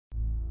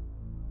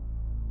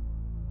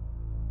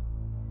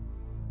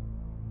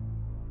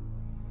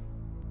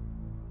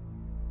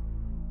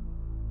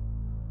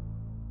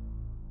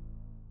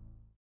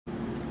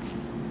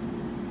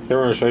Here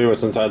we're going to show you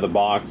what's inside the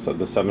box of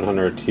the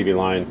 700 TV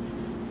line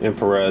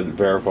infrared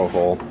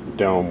Varifocal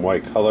dome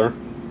white color.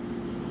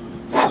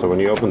 So when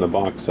you open the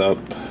box up,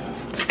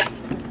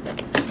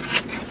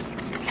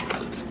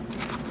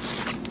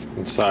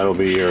 inside will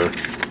be your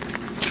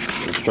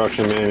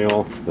instruction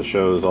manual that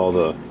shows all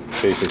the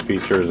basic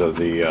features of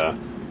the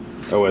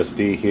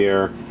OSD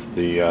here,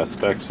 the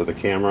specs of the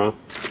camera,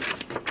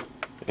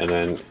 and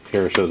then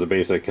here it shows the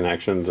basic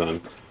connections on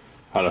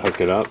how to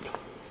hook it up.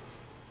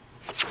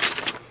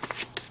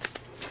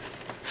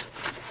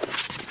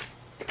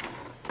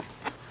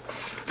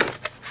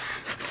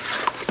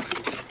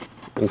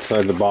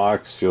 Inside the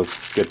box you'll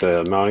get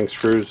the mounting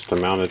screws to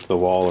mount it to the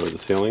wall or the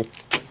ceiling.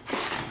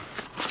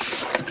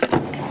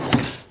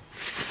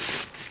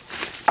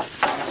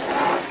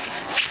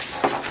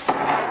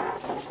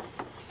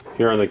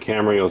 Here on the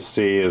camera you'll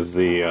see is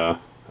the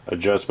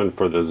adjustment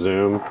for the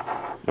zoom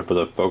and for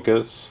the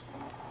focus.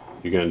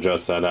 You can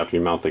adjust that after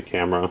you mount the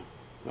camera.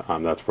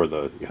 That's where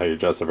how you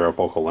adjust the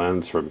varifocal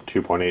lens from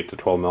 2.8 to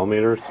 12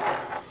 millimeters.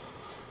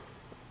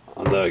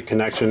 On the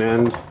connection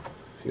end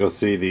you'll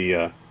see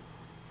the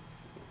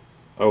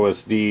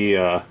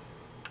OSD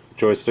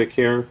joystick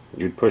here.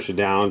 You'd push it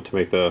down to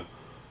make the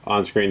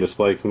on-screen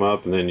display come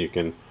up, and then you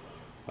can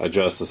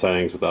adjust the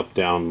settings with up,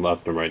 down,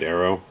 left, and right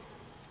arrow.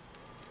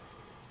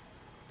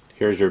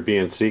 Here's your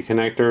BNC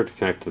connector to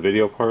connect to the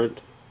video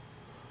part,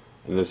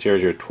 and this here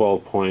is your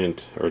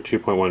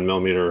 2.1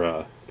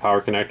 millimeter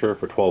power connector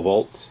for 12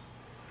 volts.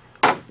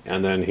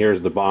 And then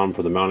here's the bottom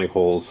for the mounting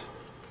holes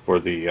for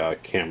the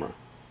camera.